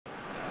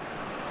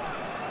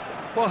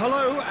Well,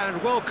 hello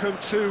and welcome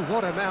to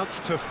what amounts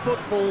to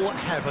football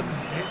heaven.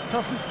 It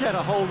doesn't get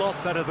a whole lot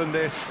better than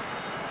this.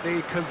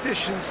 The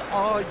conditions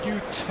are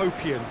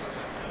utopian.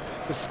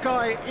 The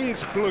sky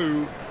is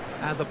blue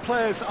and the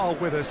players are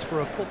with us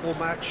for a football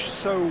match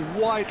so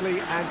widely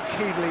and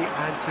keenly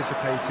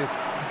anticipated.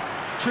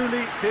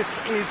 Truly, this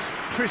is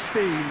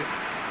pristine,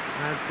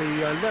 and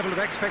the level of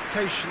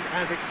expectation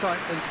and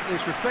excitement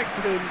is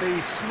reflected in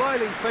the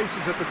smiling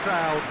faces of the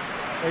crowd.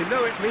 They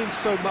know it means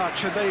so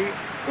much, and they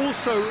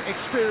also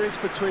experience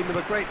between them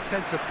a great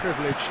sense of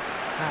privilege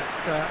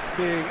at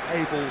being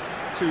able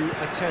to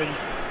attend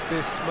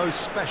this most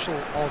special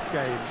of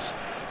games.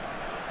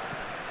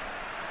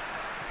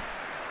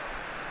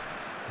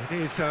 It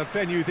is a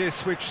venue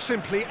this which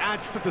simply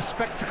adds to the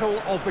spectacle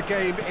of the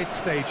game it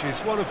stages,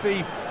 one of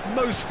the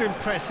most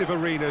impressive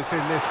arenas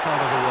in this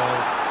part of the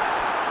world.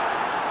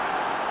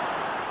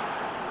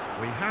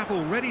 We have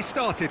already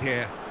started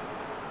here.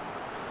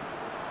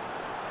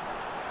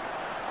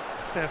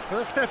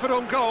 First effort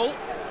on goal.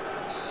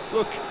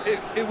 Look,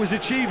 it was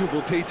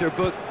achievable, Peter,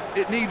 but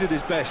it needed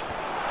his best.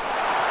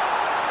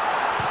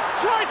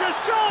 Tries a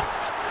shot!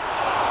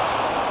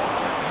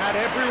 Had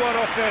everyone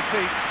off their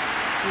seats.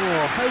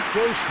 Oh, how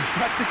close was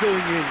that to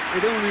going in?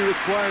 It only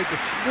required the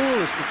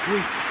smallest of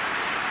tweaks.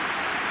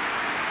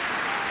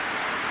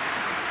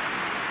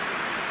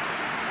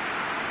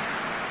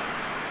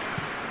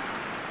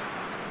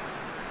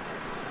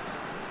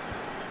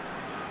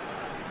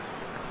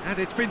 And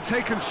it's been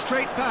taken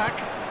straight back.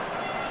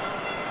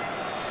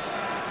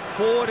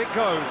 Forward it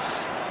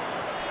goes.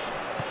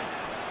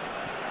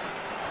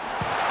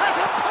 Has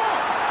a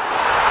pop!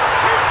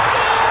 He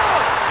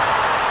scored!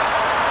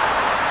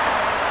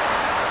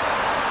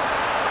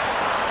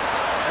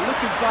 And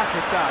looking back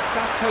at that,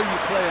 that's how you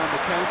play on the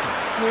counter.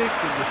 Quick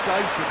and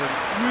decisive and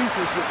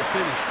ruthless with the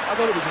finish. I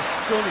thought it was a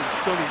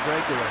stunning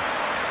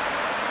breakaway.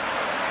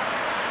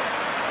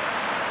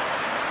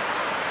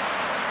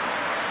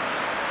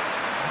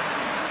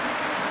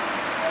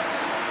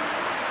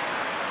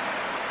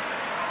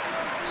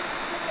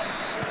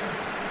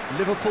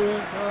 Liverpool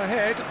are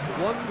ahead,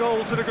 1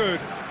 goal to the good.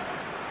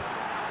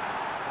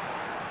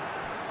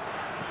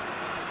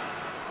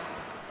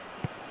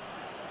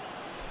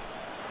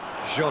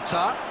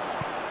 Jota.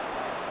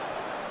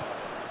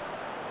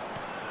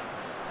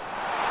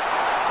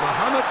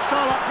 Mohamed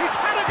Salah, he's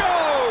had a go!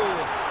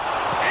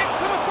 In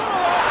for the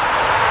follow-up!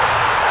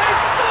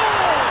 They've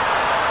scored!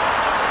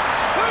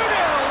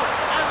 2-0,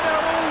 and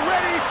they're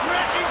already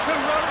threatening to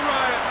run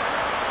riot.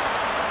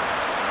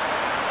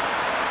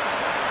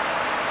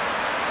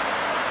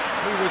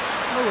 He was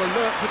so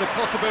alert to the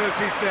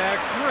possibilities there.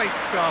 Great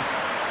stuff.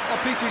 Oh,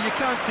 Peter, you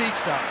can't teach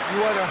that.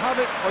 You either have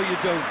it or you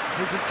don't.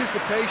 His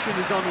anticipation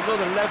is on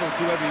another level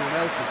to everyone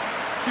else's.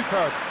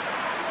 Superb.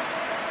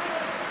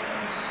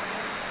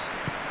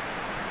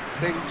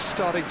 Things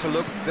starting to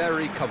look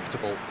very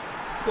comfortable.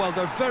 Well,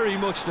 they're very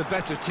much the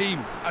better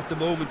team at the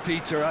moment,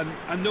 Peter,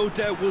 and no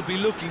doubt will be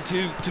looking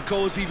to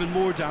cause even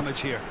more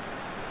damage here.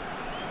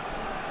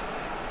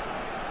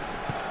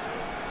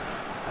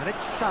 And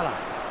it's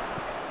Salah.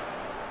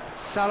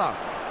 Salah,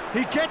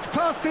 he gets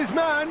past his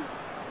man,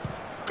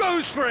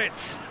 goes for it.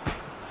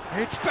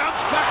 It's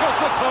bounced back off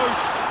the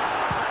post.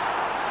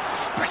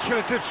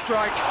 Speculative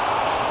strike,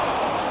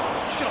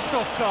 just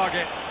off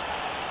target.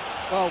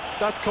 Well,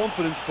 that's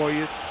confidence for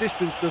you.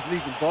 Distance doesn't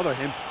even bother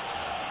him.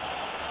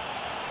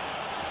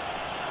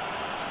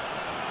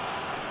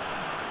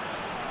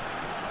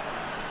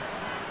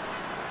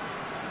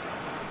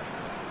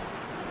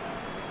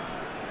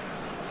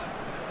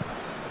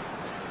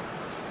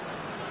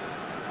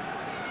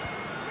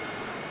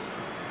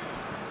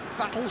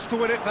 Battles to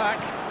win it back.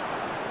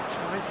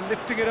 Tries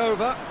lifting it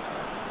over.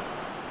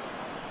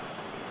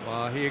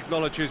 Well, he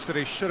acknowledges that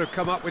he should have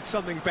come up with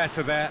something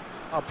better there.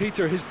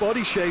 Peter, his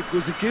body shape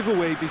was a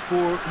giveaway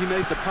before he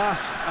made the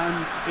pass,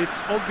 and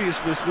its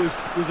obviousness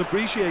was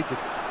appreciated.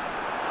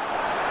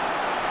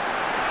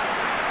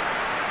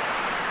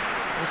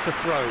 It's a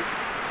throw.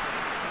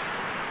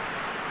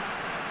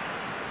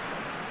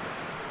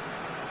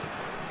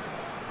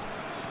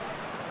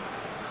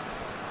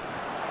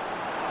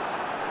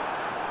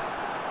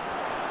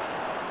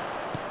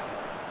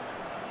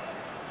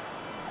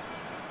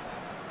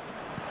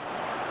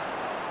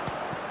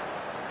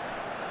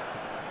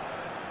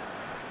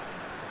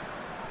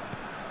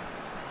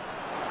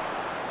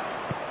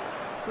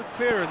 Good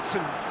clearance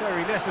and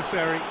very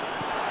necessary.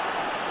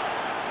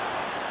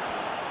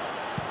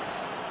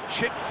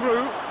 Chip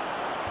through.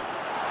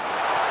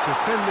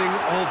 Defending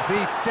of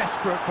the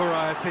desperate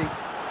variety.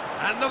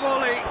 And the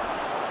volley.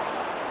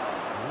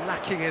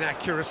 Lacking in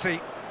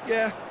accuracy.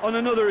 Yeah, on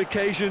another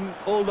occasion,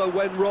 all that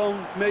went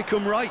wrong may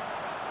come right.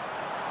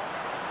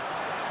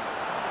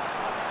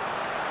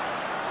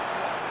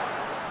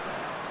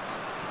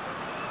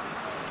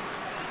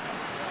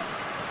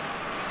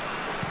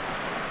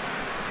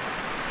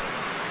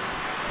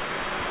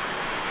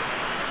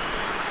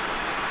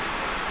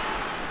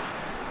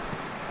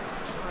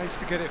 Tries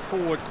to get it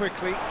forward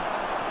quickly.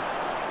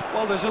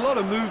 Well, there's a lot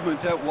of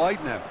movement out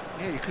wide now.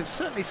 Yeah, you can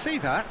certainly see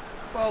that.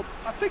 Well,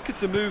 I think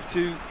it's a move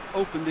to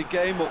open the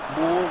game up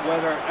more,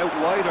 whether out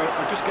wide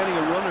or just getting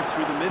a runner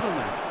through the middle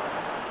now.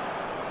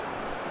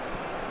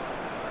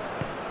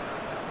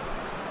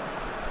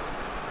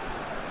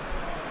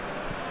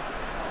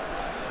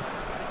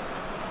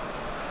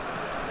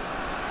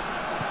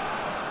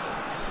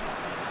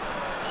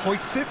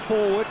 Hoists it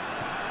forward.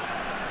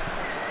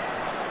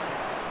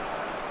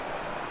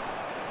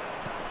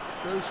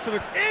 Goes for the...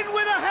 in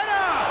with a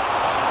header!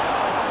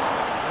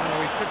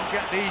 Oh, he couldn't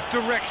get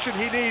the direction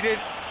he needed.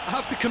 I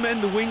have to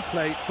commend the wing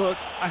play, but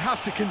I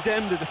have to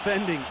condemn the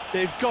defending.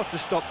 They've got to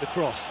stop the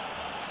cross.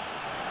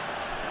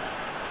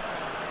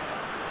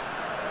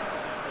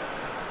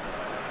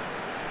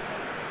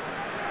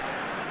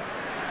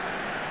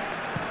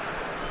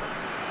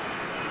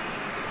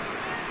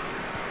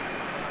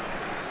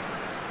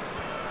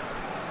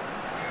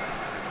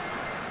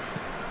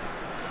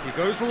 He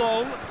goes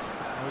long.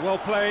 Well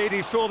played,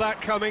 he saw that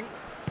coming.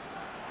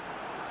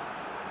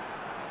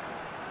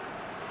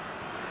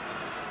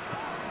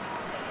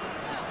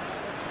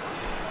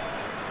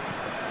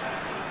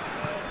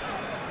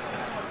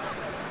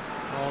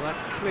 Oh,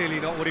 that's clearly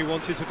not what he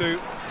wanted to do.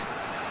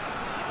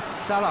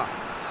 Salah.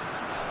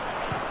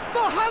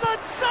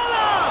 Mohamed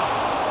Salah!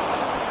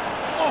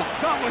 Oh,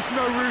 that was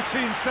no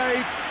routine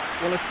save.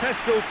 Well, as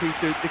test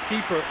goalkeeper, the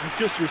keeper has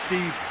just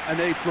received an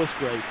A+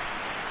 grade.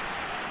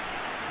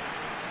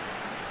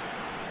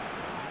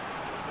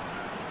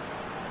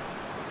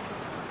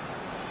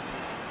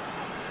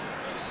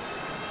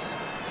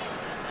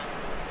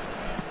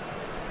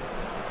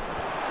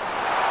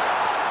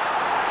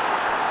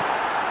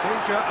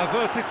 Danger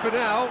averted for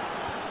now.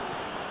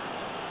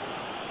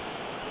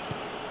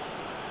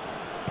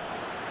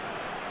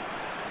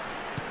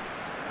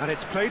 And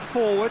it's played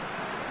forward.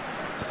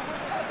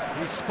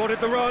 He spotted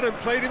the run and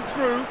played him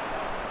through.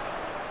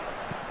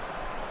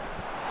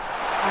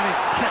 And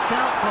it's kept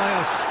out by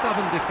a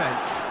stubborn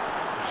defence.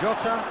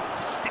 Jota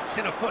sticks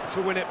in a foot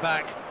to win it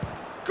back.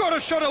 Got a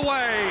shot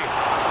away!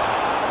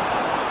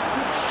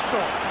 Good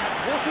stop,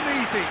 that wasn't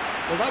easy.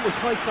 Well, that was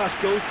high-class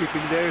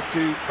goalkeeping there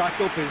to back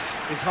up his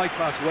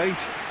high-class wage.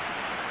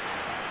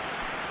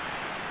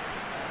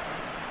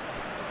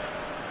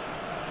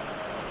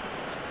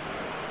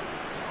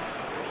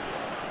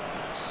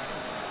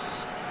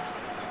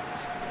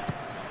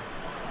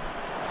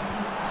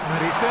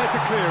 And he's there to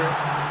clear it.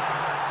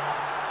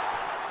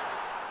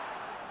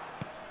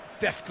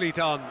 Deftly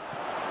done.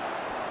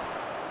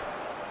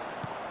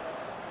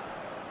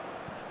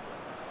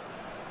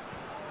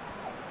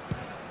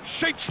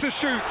 Shapes to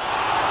shoot.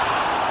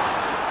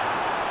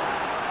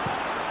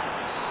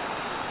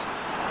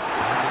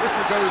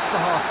 Whistle goes for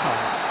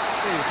half-time.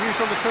 See, views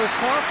on the first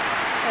half?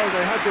 Oh,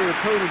 they had their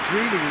opponents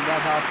reeling in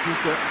that half,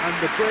 Peter, and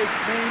the break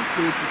may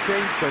influence a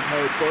change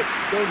somehow, but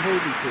don't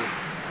hold me to it.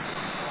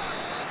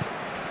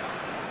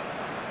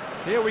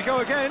 Here we go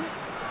again.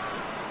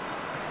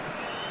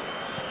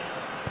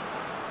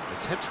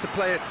 Attempts to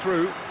play it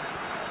through.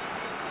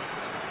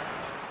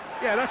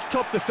 Yeah, that's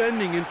top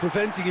defending and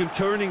preventing him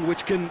turning,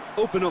 which can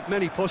open up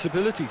many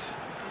possibilities.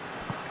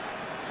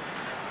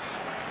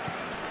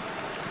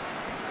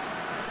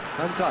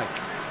 Van Dijk.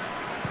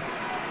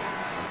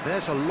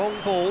 There's a long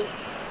ball.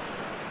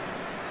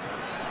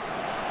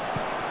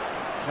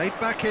 Played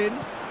back in.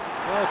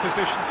 Well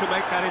positioned to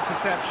make that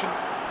interception.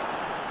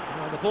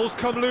 Well, the ball's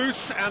come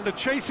loose and the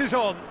chase is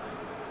on.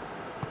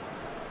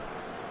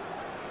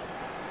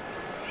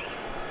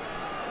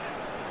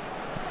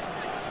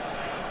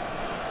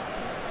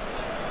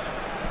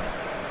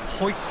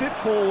 Hoists it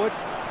forward.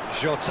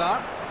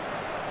 Jota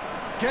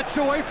gets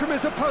away from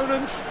his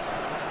opponents.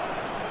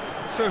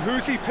 So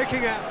who's he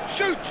picking at?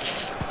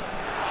 Shoots!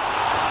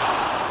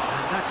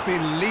 And that's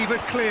been levered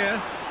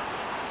clear.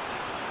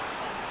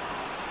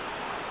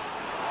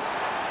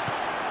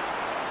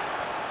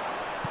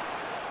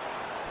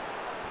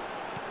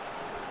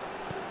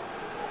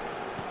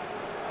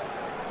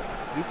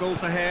 Two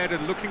goals ahead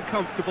and looking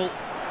comfortable.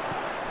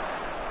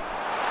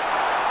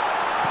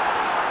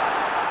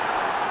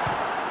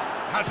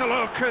 Has a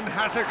look and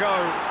has a go.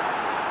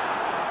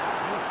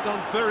 He's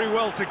done very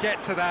well to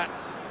get to that.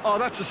 Oh,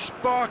 that's a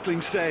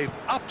sparkling save.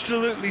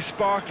 Absolutely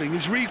sparkling.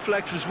 His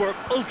reflexes were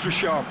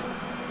ultra-sharp.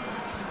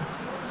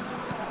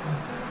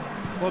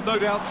 Well, no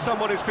doubt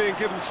someone is being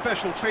given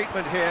special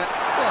treatment here.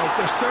 Well,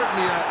 there's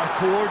certainly a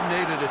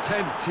coordinated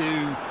attempt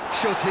to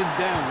shut him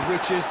down,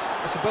 which is,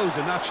 I suppose,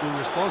 a natural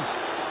response.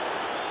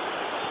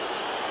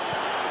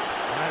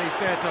 And he's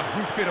there to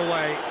hoof it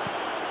away.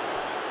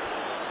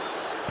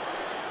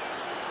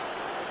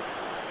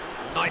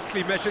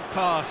 Nicely measured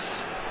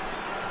pass.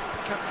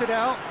 Cuts it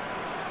out.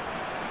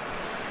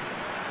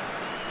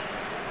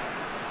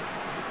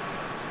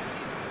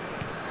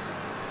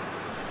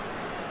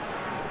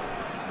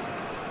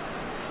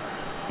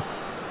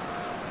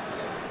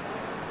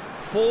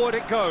 Forward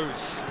it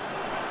goes.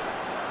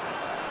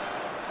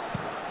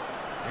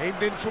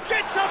 Aimed into...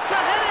 Gets up to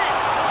head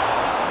it!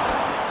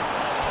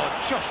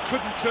 Oh, just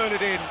couldn't turn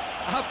it in.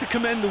 I have to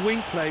commend the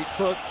wing play,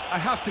 but I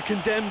have to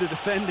condemn the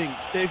defending.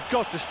 They've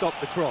got to stop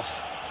the cross.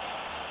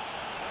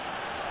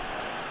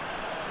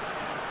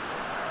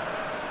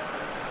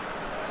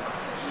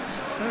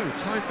 So,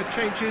 time for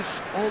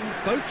changes on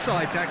both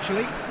sides,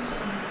 actually.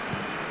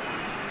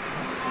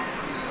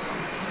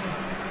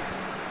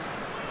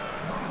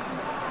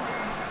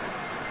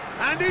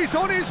 And he's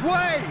on his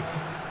way!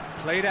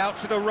 Played out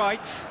to the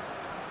right.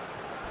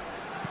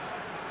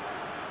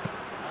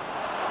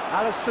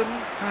 Alisson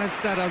has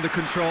that under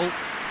control.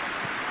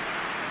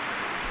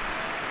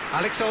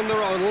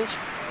 Alexander-Arnold.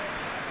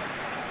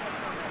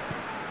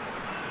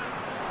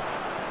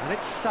 And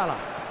it's Salah.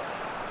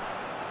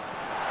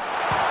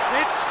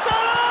 It's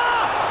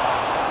Salah!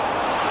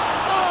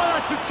 Oh,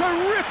 that's a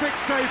terrific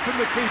save from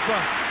the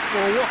keeper.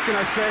 Well, what can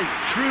I say?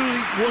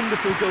 Truly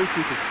wonderful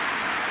goalkeeping.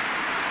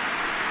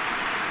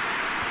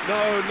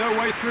 No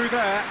way through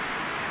there.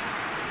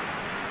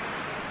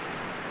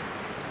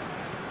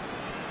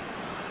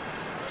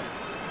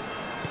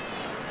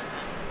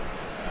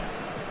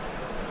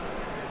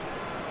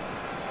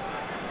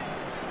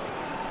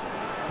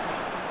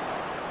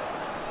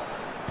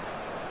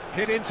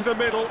 Hit into the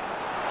middle. He's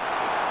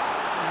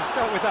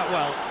dealt with that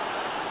well.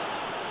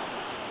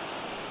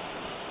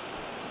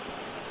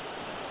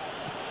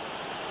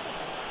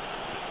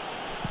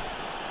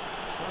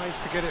 Tries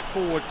to get it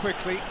forward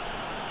quickly.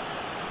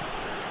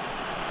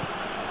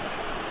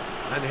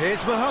 And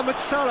here's Mohamed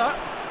Salah.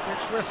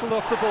 Gets wrestled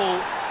off the ball.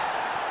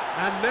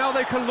 And now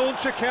they can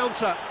launch a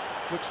counter.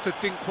 Looks to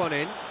dink one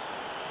in.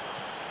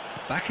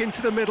 Back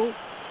into the middle.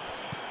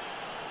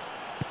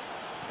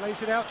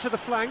 Plays it out to the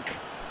flank.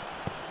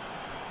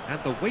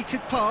 And the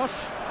weighted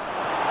pass.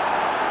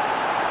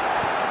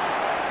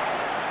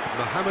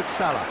 Mohamed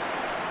Salah.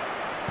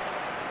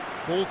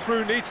 Ball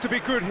through needs to be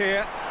good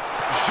here.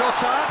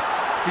 Jota.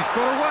 He's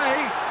got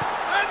away.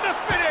 And the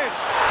finish!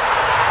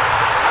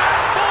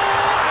 And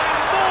more,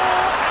 and more,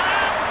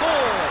 and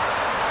more!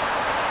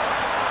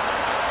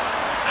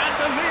 And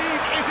the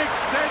lead is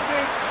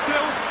extended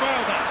still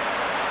further.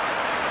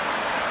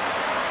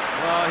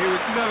 Well, he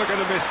was never going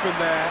to miss from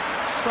there.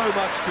 So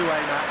much to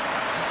aim at.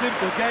 It's a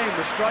simple game.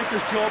 The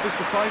striker's job is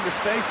to find the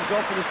space as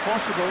often as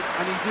possible,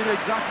 and he did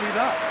exactly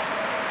that.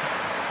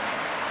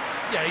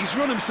 Yeah, he's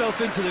run himself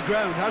into the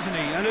ground, hasn't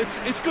he? And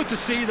it's good to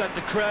see that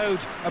the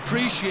crowd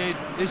appreciate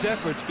his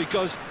efforts,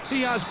 because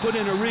he has put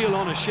in a real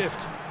honest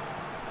shift.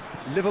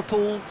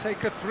 Liverpool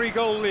take a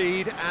 3-goal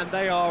lead, and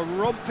they are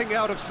romping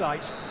out of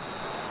sight.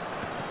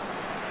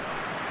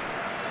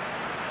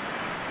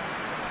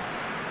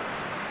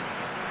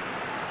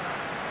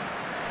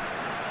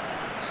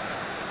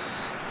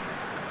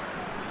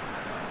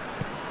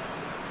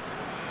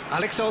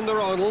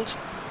 Alexander-Arnold.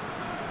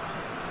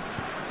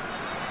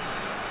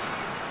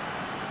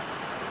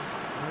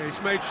 He's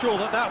made sure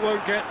that that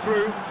won't get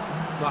through.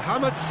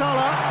 Mohamed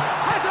Salah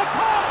has a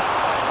pop!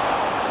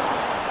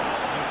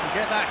 He can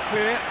get that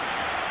clear.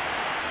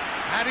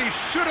 And he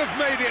should have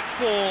made it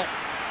 4.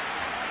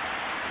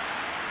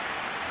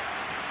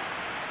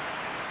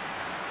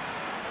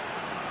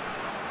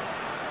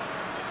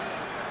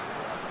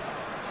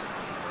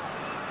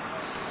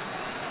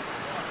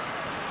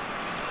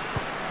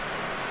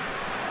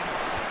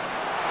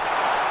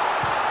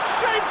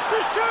 Shapes to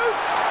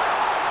shoot!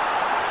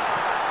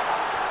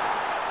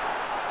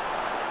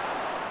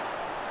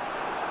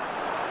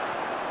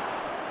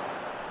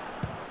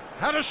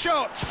 Had a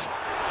shot!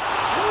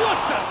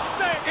 What a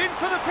set! In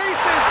for the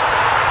pieces!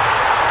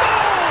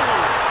 Goal!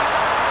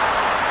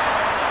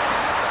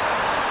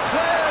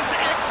 Players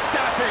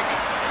ecstatic,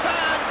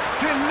 fans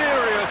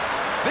delirious.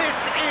 This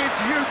is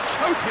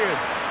utopian.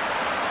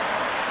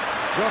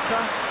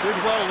 Jota did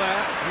well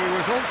there. He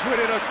was onto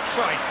it in a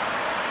trice.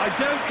 I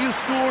doubt he'll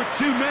score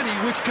too many,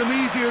 which come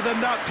easier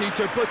than that,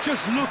 Peter, but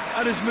just look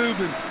at his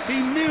movement. He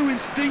knew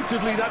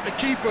instinctively that the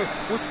keeper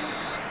would...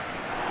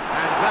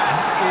 And that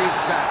is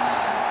that.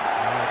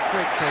 A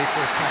great day for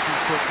attacking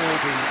football.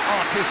 The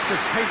artists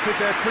have painted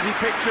their pretty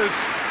pictures.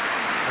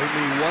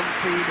 Only one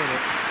team in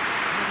it.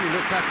 How do you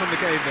look back on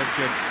the game then,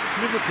 Jim?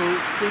 Liverpool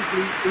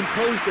simply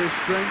imposed their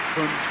strength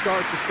from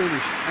start to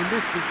finish, and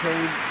this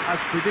became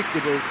as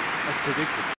predictable as predicted.